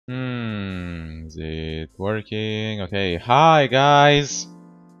Is it working? Okay, hi guys!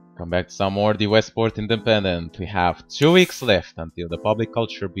 Come back to some more the Westport Independent. We have 2 weeks left until the Public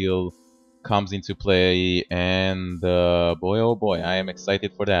Culture Bill comes into play, and boy oh boy, I am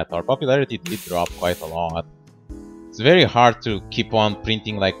excited for that. Our popularity did drop quite a lot. It's very hard to keep on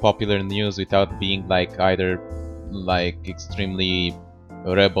printing like popular news without being like either like extremely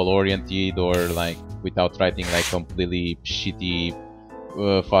rebel oriented or like without writing like completely shitty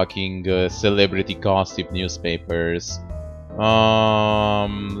fucking celebrity gossip newspapers.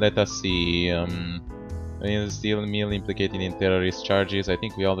 Let us see. Still meal implicated in terrorist charges. I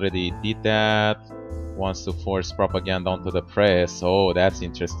think we already did that. Wants to force propaganda onto the press. Oh, that's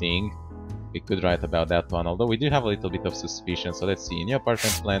interesting. We could write about that one, although we do have a little bit of suspicion. So let's see. New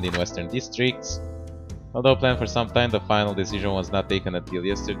apartments planned in Western districts. Although planned for some time, the final decision was not taken until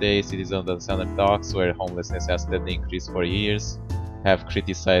yesterday. Citizens of the southern docks, where homelessness has steadily increased for years, have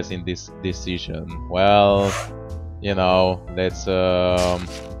criticized in this decision. Well, you know, let's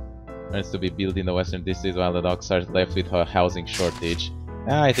to be built in the western districts while the docks are left with a housing shortage.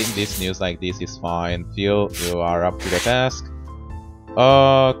 I think this news like this is fine. Phil, you are up to the task.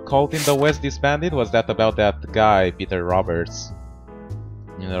 Cult in the West disbanded? Was that about that guy, Peter Roberts?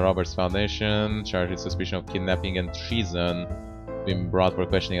 In the Roberts Foundation, charged with suspicion of kidnapping and treason. Been brought for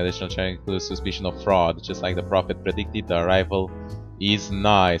questioning. Additional charge includes suspicion of fraud. Just like the prophet predicted, the arrival is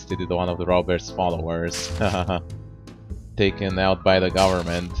nice. They did one of the Roberts followers. Taken out by the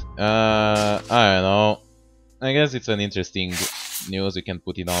government. I don't know. I guess it's an interesting news. We can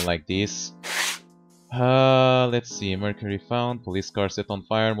put it on like this. Let's see. Mercury found. Police car set on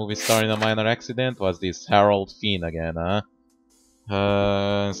fire. Movie star in a minor accident. Was this Harold Finn again, huh?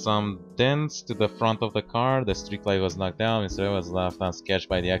 Some dents to the front of the car. The street light was knocked down. Mr. was left unscathed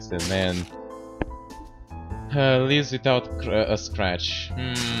by the accident. Man. Lives without a scratch.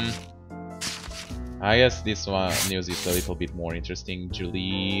 I guess this one news is a little bit more interesting.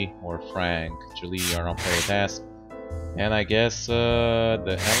 Julie or Frank. Julie are on player task. And I guess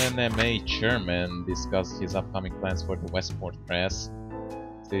the LNMA chairman discussed his upcoming plans for the Westport press.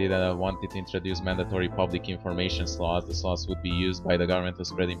 Stated that I wanted to introduce mandatory public information laws. The laws would be used by the government to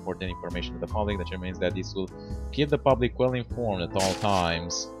spread important information to the public. The chairman means that this will keep the public well informed at all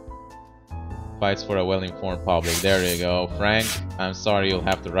times. Fights for a well informed public. There you go. Frank, I'm sorry you'll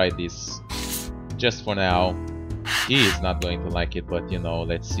have to write this. Just for now. He is not going to like it, but you know,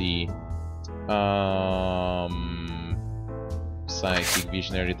 let's see. Psychic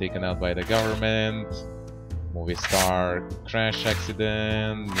visionary taken out by the government. Movie star crash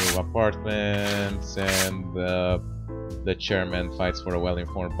accident. New apartments. And the chairman fights for a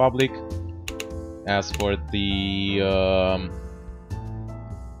well-informed public. As for the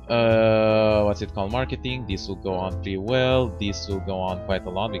what's it called, marketing, this will go on pretty well. This will go on quite a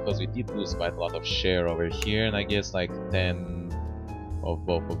lot because we did lose quite a lot of share over here, and I guess like 10 of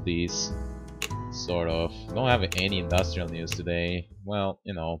both of these. Sort of. Don't have any industrial news today. Well,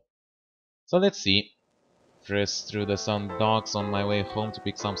 you know. So let's see. Press through the sun docks on my way home to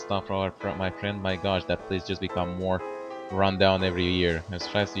pick some stuff from my friend. My gosh, that place just become more run down every year. I'm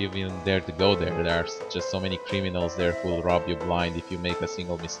surprised you even dare to go there. There are just so many criminals there who will rob you blind if you make a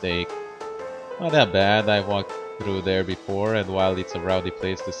single mistake. Not that bad. I've walked through there before, and while it's a rowdy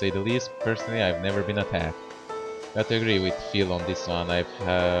place to say the least, personally I've never been attacked. Got to agree with Phil on this one. I've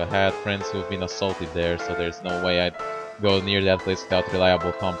had friends who've been assaulted there, so there's no way I'd go near that place without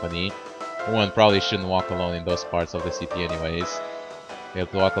reliable company. One probably shouldn't walk alone in those parts of the city anyways. You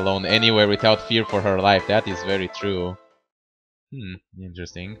have to walk alone anywhere without fear for her life. That is very true.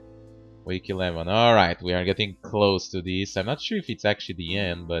 Interesting. Week 11. Alright, we are getting close to this. I'm not sure if it's actually the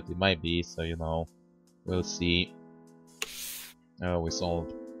end, but it might be, so you know. We'll see. We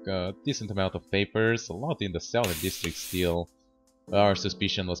sold a decent amount of papers, a lot in the southern district still. Our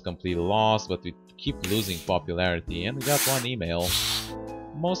suspicion was completely lost, but we keep losing popularity, and we got one email.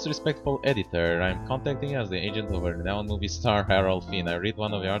 Most respectful editor, I'm contacting you as the agent of a renowned movie star Harold Finn. I read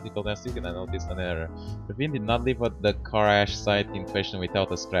one of your articles last week and I noticed an error. Finn did not leave at the crash site in question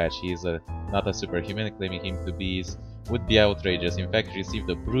without a scratch. He is not a superhuman. Claiming him to be would be outrageous. In fact, he received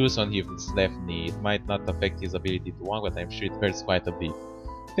a bruise on his left knee. It might not affect his ability to walk, but I'm sure it hurts quite a bit.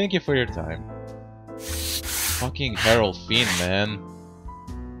 Thank you for your time. Fucking Harold Finn, man.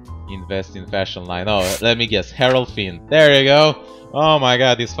 Invest in fashion line. Oh, let me guess. Harold Finn. There you go. Oh my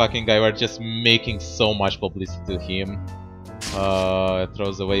god, this fucking guy. We're just making so much publicity to him.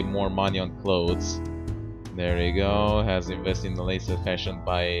 Throws away more money on clothes. There you go. Has invested in the latest fashion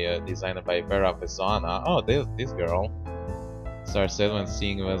by designer by Vera Pesana. Oh, this girl. Star said when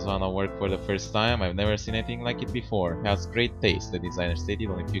seeing Pesana work for the first time, I've never seen anything like it before. Has great taste, the designer stated.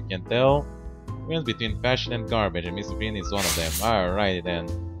 Only if you can tell. Difference between passion and garbage, and Mr. Green is one of them. Alrighty then.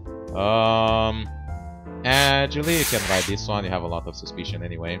 Um, Julie, you can write this one. You have a lot of suspicion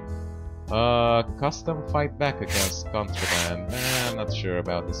anyway. Custom fight back against contraband. I'm not sure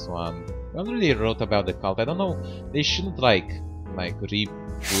about this one. I really wrote about the cult. I don't know. They shouldn't like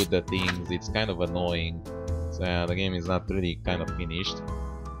reboot the things. It's kind of annoying. So the game is not really kind of finished.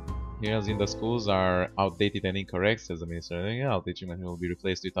 Materials in the schools are outdated and incorrect, says the minister. Yeah, outdated material will be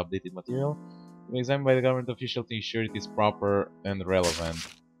replaced with updated material. Examined by the government official to ensure it is proper and relevant.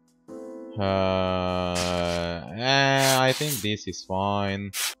 I think this is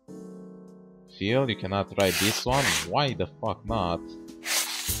fine. Phil, you cannot write this one? Why the fuck not?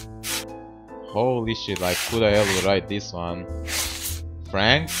 Holy shit, like who the hell will write this one?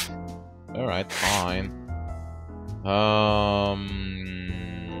 Frank? Alright, fine.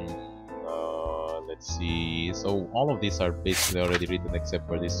 Let's see. So all of these are basically already written except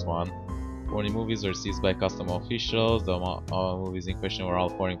for this one. Foreign movies are seized by custom officials. The movies in question were all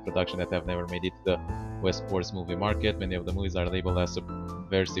foreign production that have never made it to the Westport's movie market. Many of the movies are labeled as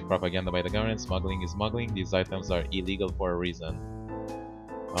subversive propaganda by the government. Smuggling is smuggling. These items are illegal for a reason.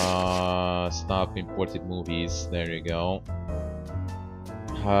 Stop imported movies. There you go.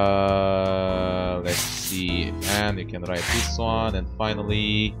 Let's see. And you can write this one. And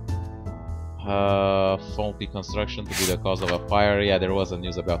finally, faulty construction to be the cause of a fire. Yeah, there was a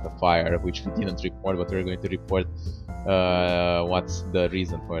news about the fire, which we didn't report, but we're going to report what's the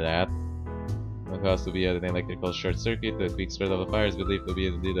reason for that. The cause to be an electrical short circuit. The quick spread of the fire is believed to be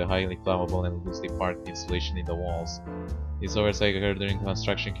due to highly flammable and loosely packed insulation in the walls. This oversight occurred during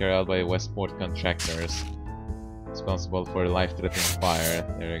construction carried out by Westport contractors, responsible for life-threatening fire.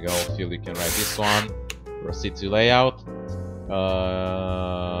 There you go. Phil, you can write this one. Proceed to layout.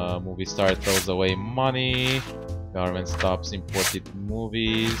 Movie star throws away money. Government stops imported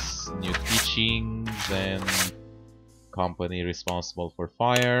movies. New teachings and company responsible for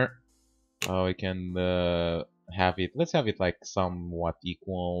fire. We can have it. Let's have it like somewhat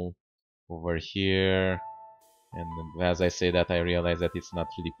equal over here. And as I say that, I realize that it's not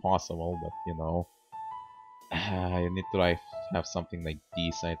really possible. But you know, I need to have something like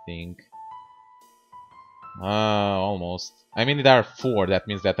this. I think. Almost. I mean, there are 4. That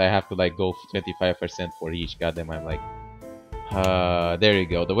means that I have to like go 25% for each. Goddamn, I'm like. There you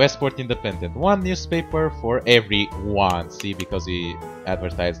go. The Westport Independent. 1 newspaper for every one. See, because we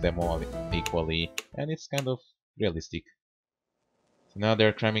advertise them all equally, and it's kind of realistic. So now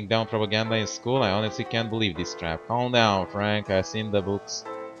they're cramming down propaganda in school. I honestly can't believe this crap. Calm down, Frank. I've seen the books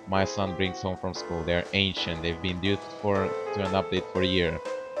my son brings home from school. They're ancient. They've been due to an update for a year.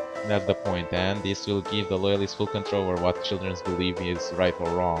 That's the point, and this will give the loyalists full control over what children believe is right or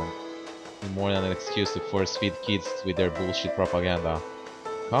wrong. More than an excuse to force-feed kids with their bullshit propaganda.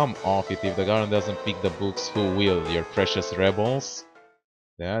 Come off it, if the government doesn't pick the books, who will? Your precious rebels?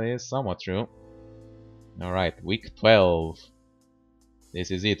 That is somewhat true. Alright, week 12.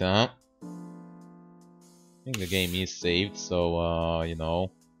 This is it, huh? I think the game is saved, so, you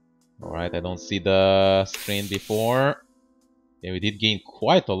know. Alright, I don't see the screen before. Yeah, we did gain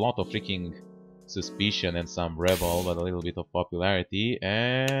quite a lot of freaking suspicion and some rebel, but a little bit of popularity,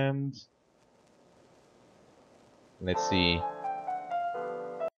 and... let's see.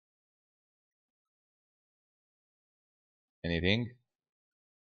 Anything?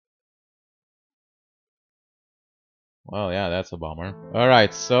 Well, yeah, that's a bummer.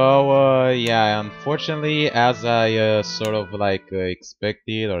 Alright, so, yeah, unfortunately, as I sort of like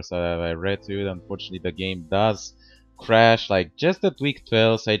expected, or so I read to it, unfortunately the game does crash, like, just at week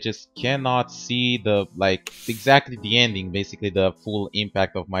 12, so I just cannot see the, like, exactly the ending, basically the full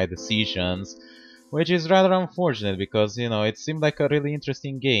impact of my decisions, which is rather unfortunate, because, you know, it seemed like a really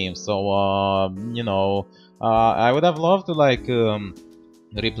interesting game, so, you know, I would have loved to, like,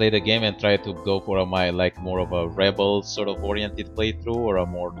 replay the game and try to go for like more of a rebel sort of oriented playthrough or a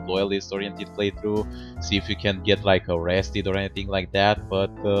more loyalist oriented playthrough, see if you can get like arrested or anything like that,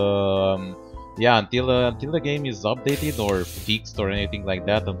 but yeah, until the game is updated or fixed or anything like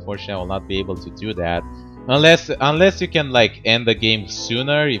that, unfortunately I will not be able to do that, unless you can like end the game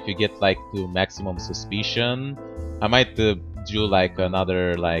sooner if you get like to maximum suspicion. I might do like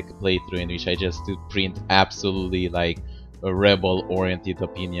another like playthrough in which I just print absolutely like rebel-oriented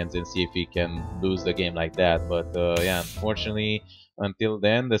opinions and see if we can lose the game like that. But yeah, unfortunately, until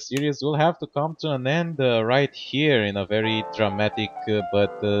then, the series will have to come to an end right here in a very dramatic,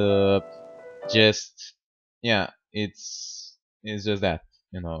 but just yeah, it's just that,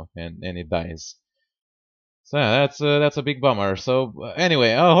 you know, and it dies. So yeah, that's a big bummer. So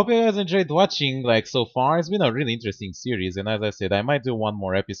anyway, I hope you guys enjoyed watching like so far. It's been a really interesting series, and as I said, I might do one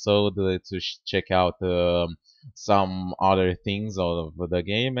more episode to check out some other things of the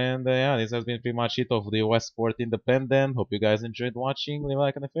game. And yeah, this has been pretty much it of the Westport Independent. Hope you guys enjoyed watching. Leave a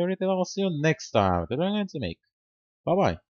like and a favorite, and I'll see you next time. That I'm going to make. Bye bye.